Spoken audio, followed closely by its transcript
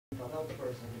health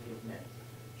person to give meds?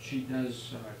 She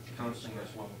does counseling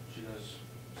as well. She does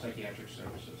psychiatric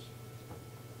services.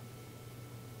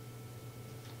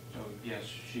 So yes,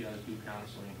 she does do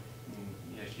counseling. And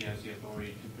yes, she has the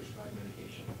authority to prescribe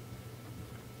medication.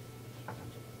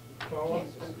 Follow-up?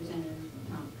 Yes, Representative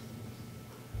Thomas.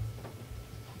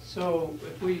 So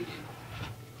if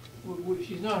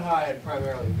she's not hired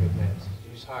primarily to give meds.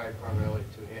 She's hired primarily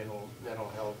to handle mental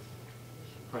health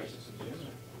Crisis, yes.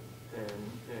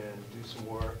 and do some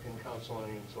work and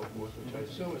counseling and so forth, which I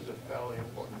assume is a fairly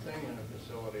important thing in a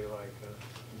facility like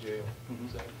a jail.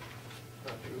 Is that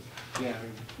not true? Yeah,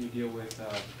 we deal with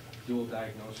dual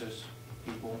diagnosis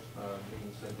people,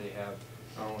 means that they have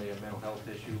not only a mental health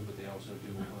issue, but they also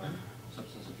do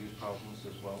substance abuse problems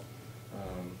as well.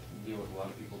 We deal with a lot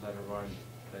of people that are on,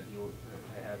 that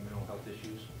have mental health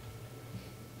issues.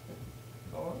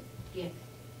 Paula? Yes.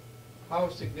 How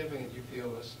significant do you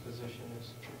feel this position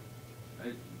is?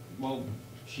 Well,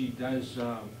 she does,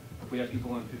 if we have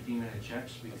people on 15-minute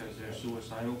checks because they're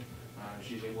suicidal,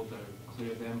 she's able to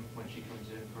clear them when she comes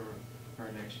in for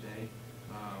her next day.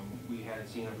 We had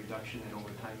seen a reduction in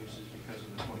overtime uses because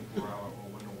of the 24-hour or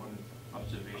one-to-one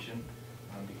observation,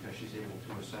 because she's able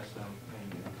to assess them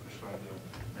and prescribe the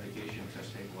medication to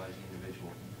stabilize the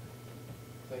individual.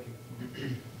 Thank you.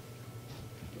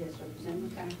 Yes,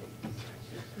 Representative McCarthy.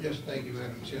 Yes, thank you,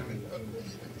 Madam Chairman.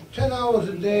 10 hours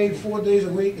a day, 4 days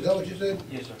a week, is that what you said?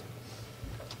 Yes, sir.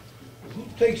 Who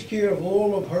takes care of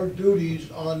all of her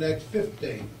duties on that 5th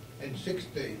day, and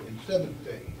 6th day, and 7th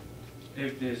day?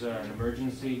 If there's an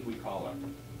emergency, we call her.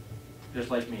 Just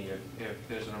like me, if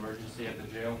there's an emergency at the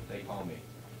jail, they call me.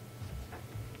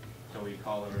 So we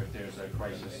call her if there's a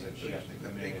crisis that she has to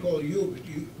come in. They call you, but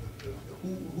you,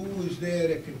 who is there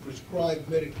that can prescribe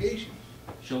medication?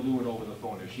 She'll do it over the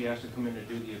phone. If she has to come in to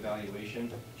do the evaluation,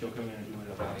 she'll come in and do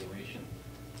an evaluation.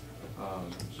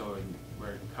 So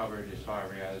we're covered as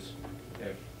far as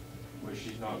where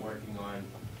she's not working on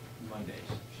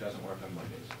Mondays. She doesn't work on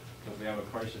Mondays. So if we have a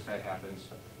crisis that happens,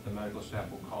 the medical staff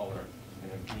will call her,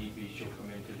 and if need be, she'll come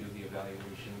in to do the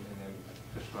evaluation and then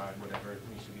prescribe whatever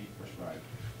needs to be prescribed.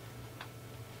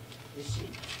 I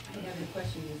have a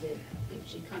question, is it, if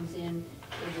she comes in,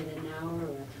 is it an hour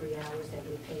or 3 hours that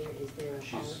we pay her? Is there a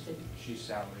policy? She's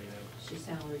salaried. She's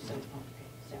salary, so, okay,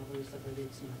 salary, so but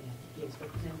it's not that. Yes,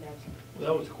 Representative Jackson. Well,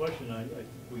 that was a question I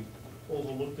we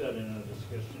overlooked that in our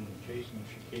discussion with Jason,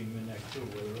 if she came in that too,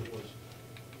 whether it was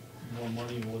more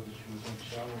money or whether she was on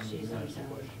salary. She's on That's the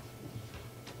salary. question.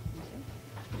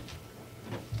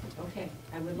 Okay,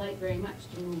 I would like very much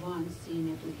to move on, seeing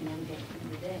if we can ever get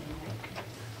through the day.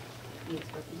 Yes,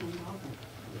 Representative Alden.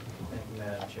 Thank you,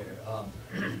 Madam Chair.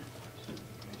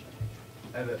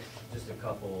 I have just a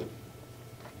couple,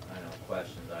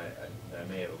 questions I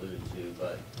may have alluded to,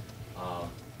 but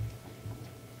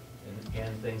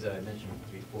and things that I mentioned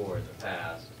before in the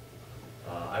past.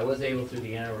 I was able through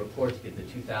the annual report to get the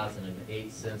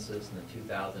 2008 census and the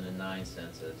 2009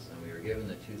 census, and we were given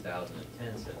the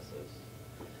 2010 census.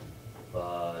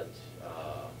 But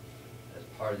as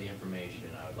part of the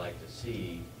information I would like to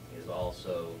see is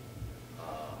also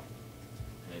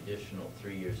an additional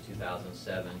 3 years,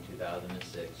 2007,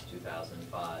 2006,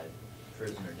 2005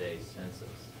 prisoner day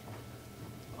census.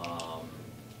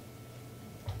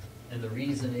 And the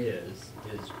reason is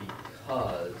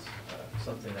because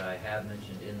something that I have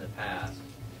mentioned in the past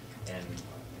and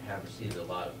have received a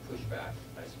lot of pushback,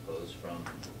 I suppose, from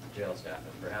jail staff,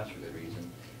 and perhaps for good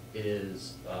reason,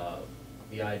 is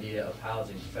the idea of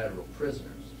housing federal prisoners.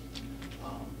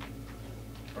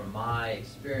 From my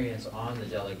experience on the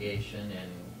delegation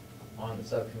and on the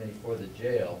subcommittee for the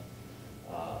jail,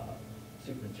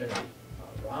 Superintendent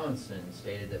Robinson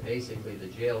stated that basically the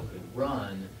jail could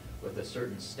run with a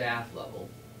certain staff level,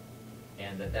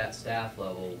 and that staff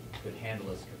level could handle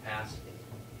its capacity.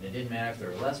 And it didn't matter if there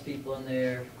were less people in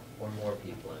there or more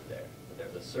people in there, but there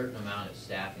was a certain amount of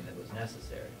staffing that was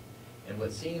necessary. And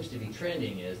what seems to be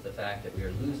trending is the fact that we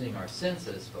are losing our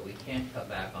census, but we can't cut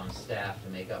back on staff to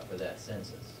make up for that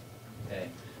census. Okay?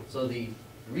 So the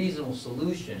reasonable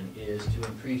solution is to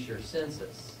increase your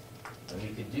census. And we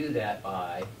could do that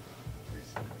by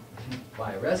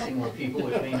arresting more people,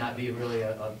 which may not be really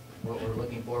what we're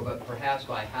looking for, but perhaps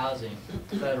by housing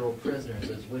federal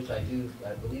prisoners, which I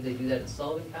believe they do that in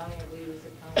Sullivan County, I believe is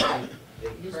the county.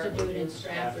 They Used to do it in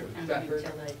Stratford County Stratford.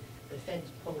 until the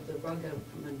feds pulled the rug out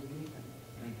from underneath them.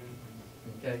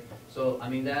 Okay, so I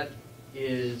mean that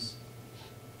is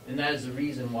the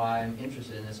reason why I'm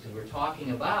interested in this, because we're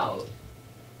talking about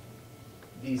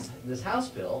this House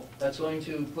bill that's going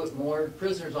to put more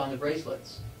prisoners on the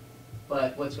bracelets.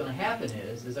 But what's gonna happen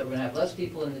is that we're gonna have less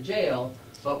people in the jail,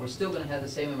 but we're still gonna have the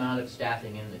same amount of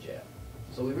staffing in the jail.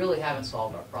 So we really haven't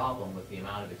solved our problem with the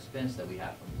amount of expense that we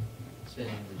have from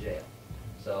spending in the jail.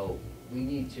 So we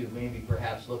need to maybe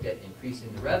perhaps look at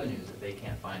increasing the revenues if they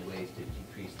can't find ways to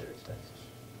decrease their expenses.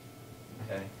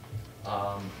 Okay?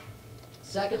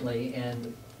 Secondly,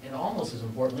 and almost as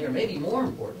importantly, or maybe more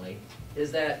importantly,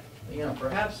 is that, you know,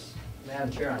 perhaps,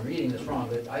 Madam Chair, I'm reading this wrong,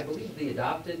 but I believe the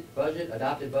adopted budget,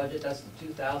 that's the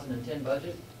 2010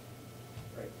 budget?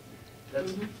 Right.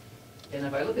 That's, and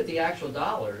if I look at the actual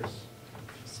dollars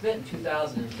spent in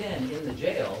 2010 in the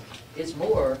jail, it's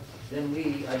more than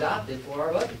we adopted for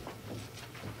our budget.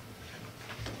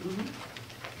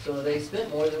 So they spent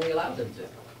more than we allowed them to.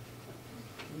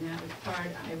 And that was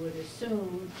part, I would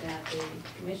assume that the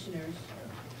commissioners,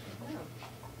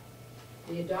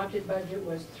 the adopted budget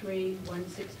was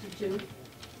 3,162,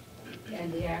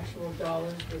 and the actual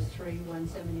dollars was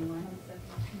 3,171.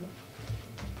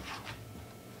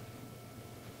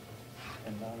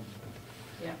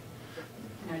 Yeah.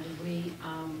 Now,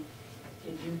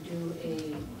 did you do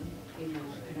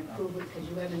an approval, because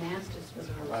you haven't asked us for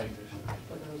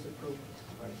those approvals.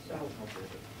 So,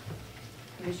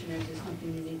 commissioners, is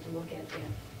something you need to look at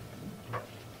there.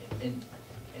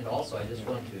 And also, I just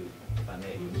want to, if I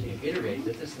may, reiterate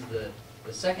that this is the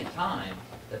second time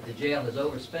that the jail has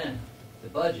overspent the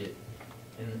budget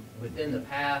within the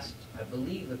past, I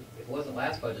believe, if it wasn't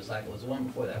last budget cycle, it was the one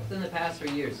before that. Within the past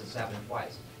 3 years, this happened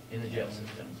twice in the jail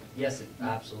system. Yes,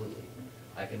 absolutely.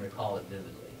 I can recall it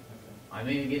vividly. I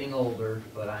may be getting older,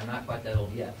 but I'm not quite that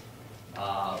old yet.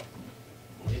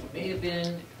 It may have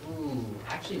been,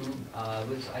 actually,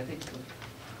 was, I think,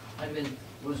 might have been,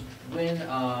 was when,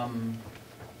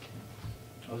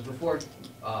 it was before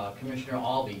Commissioner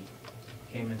Albee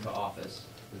came into office.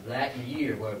 That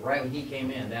year, right when he came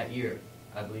in, that year,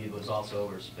 I believe it was also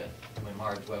overspent, when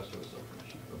Marge Webster was still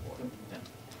Commissioner before. Yeah.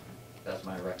 That's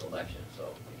my recollection, so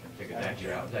you can figure that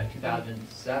year out. Was that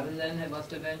 2007 then, it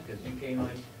must have been, because you came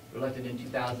on, elected in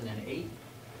 2008?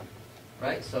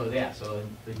 Right, so yeah, so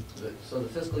the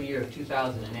fiscal year of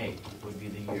 2008 would be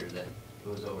the year that it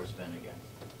was overspent again.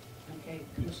 Okay,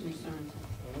 Commissioner Sorensen.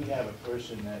 When we have a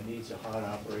person that needs a heart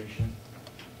operation,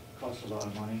 costs a lot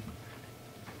of money,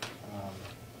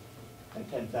 and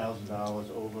 $10,000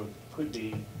 over could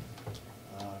be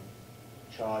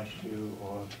charged to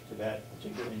or to that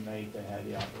particular inmate that had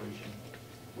the operation.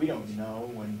 We don't know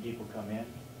when people come in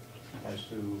as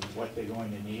to what they're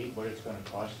going to need, what it's going to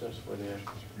cost us for their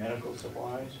medical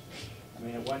supplies. I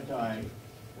mean, at one time,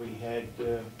 we had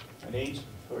an AIDS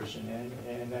person in,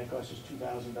 and that cost us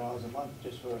 $2,000 a month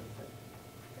just for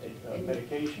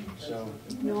medication, so.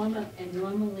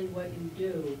 Normally what you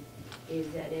do is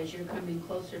that as you're coming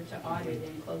closer to audit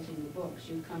and closing the books,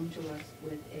 you come to us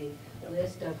with a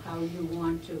list of how you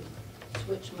want to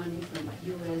switch money from,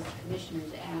 you as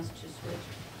commissioners asked to switch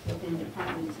within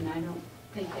departments, and I don't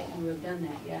think that you have done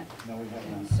that yet. No, we have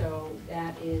And not. so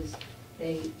that is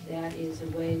a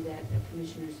way that the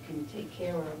commissioners can take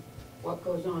care of what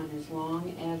goes on, as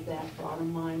long as that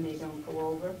bottom line they don't go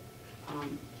over,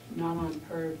 not on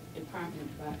per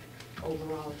department, but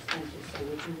overall expenses. So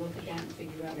would you look at that and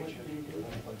figure out what you're going to do?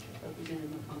 Representative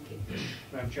McConkey.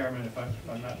 Madam Chairman, if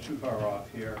I'm not too far off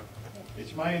here,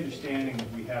 it's my understanding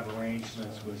that we have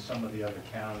arrangements with some of the other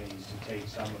counties to take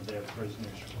some of their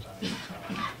prisoners from time to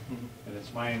time. And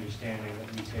it's my understanding that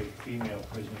we take female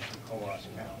prisoners from Coos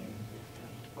County.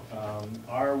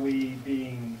 Are we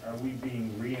being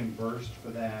reimbursed for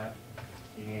that?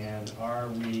 And are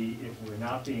we, if we're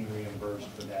not being reimbursed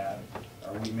for that,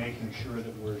 are we making sure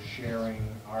that we're sharing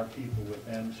our people with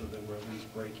them so that we're at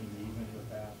least breaking even with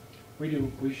that? We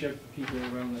do. We ship people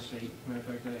around the state. Matter of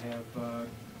fact, I have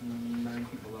 9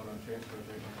 people out on transfer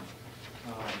right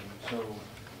now. So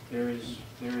there is,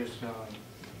 you're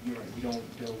right, we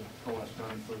don't bill Coos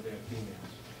County for their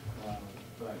females.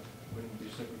 But when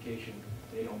reciprocation,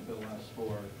 they don't bill us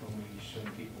for when we send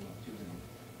people up to them.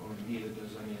 Or neither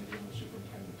does any of the other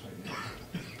superintendents right now.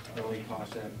 The only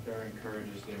cost that they're incurred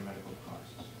is their medical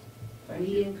costs.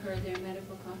 We incur their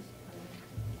medical costs?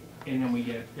 And then we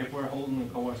get, if we're holding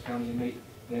the Coos County inmate,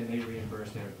 then they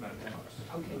reimburse their medical costs.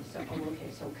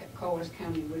 So Coos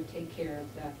County would take care of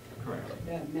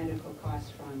the medical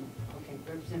costs from,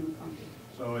 Representative McConkey.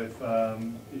 So if,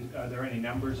 are there any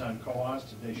numbers on Coos?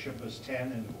 Did they ship us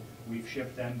 10 and we've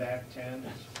shipped them back 10?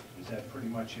 Is that pretty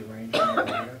much the arrangement over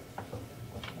here?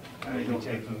 Are they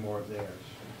taking more of theirs?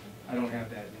 I don't have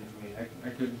that information. I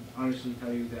could honestly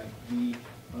tell you that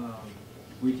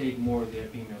we take more of their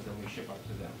females than we ship up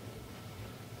to them.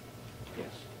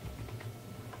 Yes.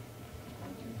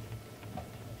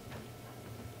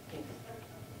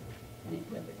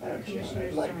 Commissioner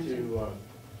I'd like Sorensen.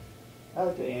 I'd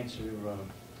like to answer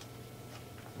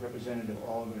Representative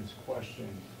Alderman's question.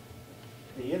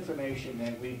 The information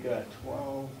that we got,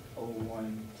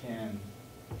 12/01/10,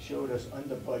 showed us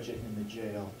under budget in the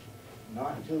jail.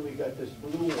 Not until we got this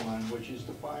blue one, which is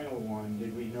the final one,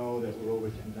 did we know that we're over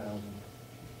 10,000.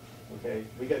 Okay,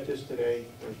 we got this today,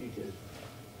 or you did.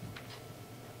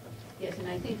 Yes, and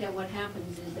I think that what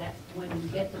happens is that when you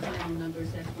get the final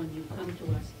numbers, that's when you come to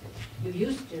us. You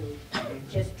used to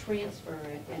just transfer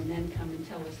it and then come and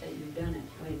tell us that you've done it.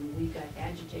 When we got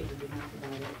agitated enough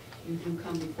about it, you do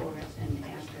come before us and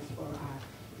ask us for our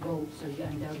vote, so you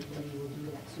undoubtedly you will do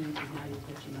that soon, because now you're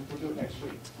pushing up. We'll do it next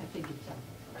week. I figured so.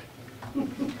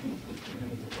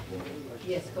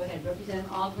 Yes, go ahead, Representative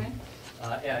Algren?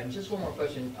 Yeah, and just one more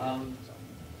question.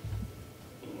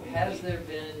 Has there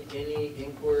been any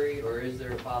inquiry, or is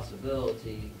there a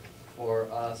possibility for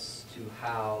us to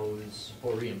house,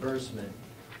 for reimbursement,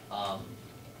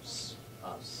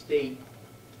 state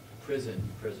prisoners?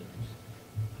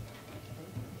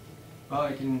 Well,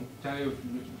 I can tell you,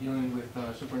 dealing with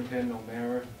Superintendent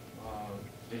O'Mara,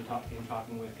 in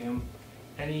talking with him,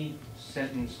 any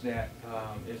sentence that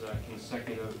is a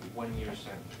consecutive one-year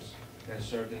sentence that's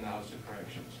served in the House of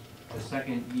Corrections. The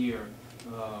second year,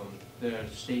 the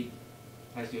state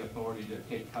has the authority to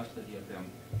take custody of them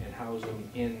and house them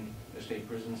in the state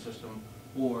prison system,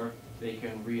 or they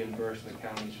can reimburse the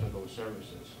counties for those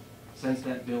services. Since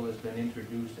that bill has been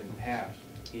introduced and passed,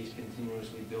 he's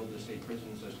continuously billed the state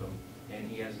prison system, and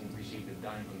he hasn't received a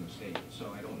dime from the state.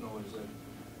 So I don't know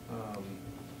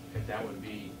if that would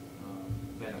be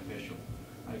beneficial.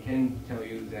 I can tell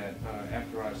you that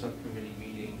after our subcommittee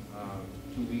meeting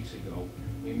 2 weeks ago,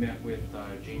 we met with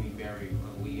Jamie Berry,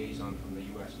 a liaison from the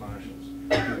U.S. Marshals,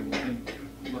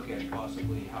 to look at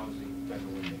possibly housing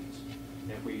federal inmates.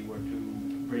 If we were to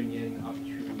bring in up to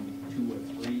 2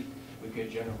 or 3, we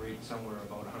could generate somewhere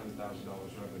about $100,000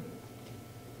 revenue.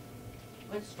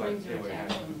 What strings are But they would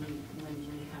attached have- when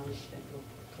we house federal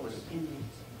What's-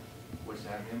 inmates? What's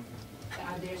that, Jim?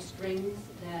 Are there strings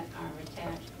that are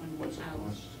attached when we What's the house?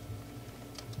 cost?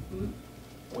 Hmm?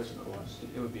 What's the cost?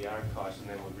 It would be our cost, and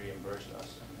they would reimburse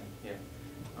us. Yeah.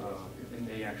 And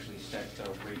they actually set the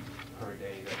rate per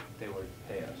day that they would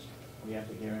pay us. We have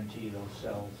to guarantee those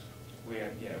cells. We'd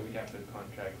have to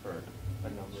contract for a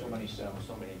number. So many cells.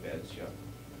 So many beds, yeah.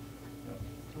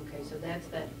 Okay, so that's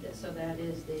that, so that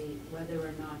is the, whether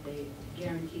or not they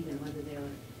guarantee them, whether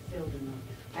they're filled or not.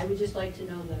 I would just like to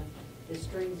know the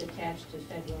strings attached to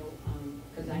federal,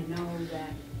 because I know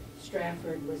that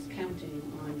Stratford was counting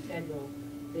on federal.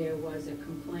 There was a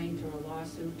complaint or a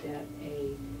lawsuit that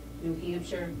a New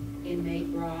Hampshire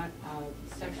inmate brought of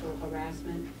sexual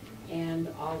harassment, and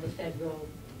all the federal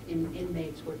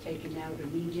inmates were taken out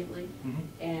immediately.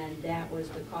 And that was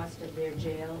the cost of their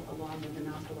jail, along with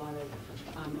an awful lot of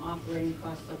operating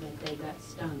costs, so that they got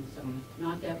stung. So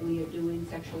not that we are doing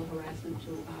sexual harassment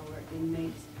to our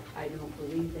inmates, I don't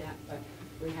believe that, but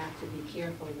we have to be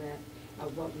careful that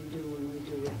of what we do when we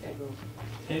do with federal.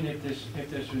 And if this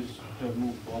is to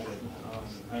move forward,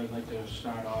 I would like to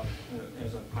start off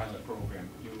as a pilot program,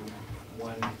 do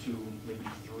 1, 2, maybe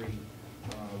 3,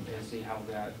 and see how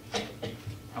that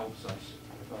helps us.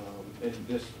 And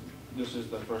this is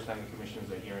the first time the commissioners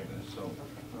are hearing this, so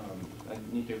I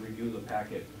need to review the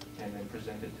packet and then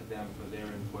present it to them for their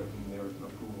input and their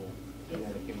approval, and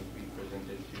then it can be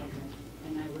presented to you. Okay.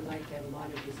 And I would like to have a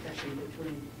lot of discussion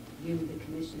between you, the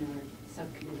commissioner,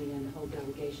 subcommittee, and the whole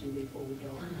delegation before we go,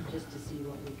 just to see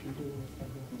what we can do with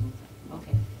federal.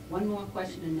 Okay, one more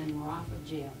question and then we're off of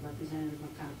jail. Representative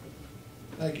McCarthy.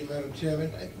 Thank you, Madam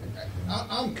Chairman.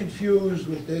 I'm confused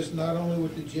with this, not only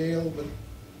with the jail, but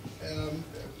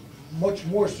much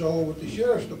more so with the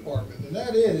sheriff's department. And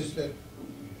that is that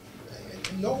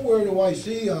nowhere do I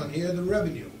see on here the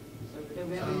revenue. So the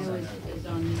revenue is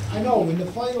on this. I know, in the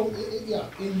final, yeah,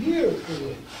 in here it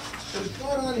is, but it's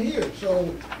not on here.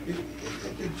 So if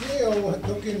the jail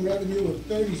took in revenue of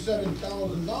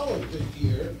 $37,000 this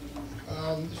year,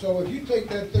 so if you take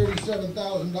that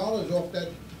 $37,000 off that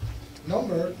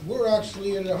number, we're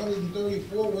actually at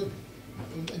 134 with,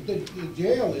 the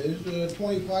jail is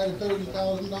 $25,000 to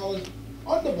 $30,000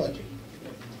 under budget.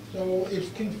 So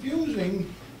it's confusing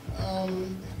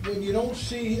when you don't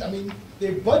see, I mean,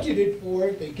 they budgeted for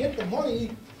it, they get the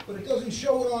money, but it doesn't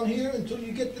show it on here until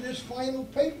you get to this final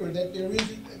paper that there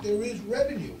is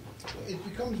revenue. It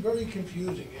becomes very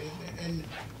confusing, and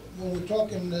when we're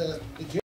talking the jail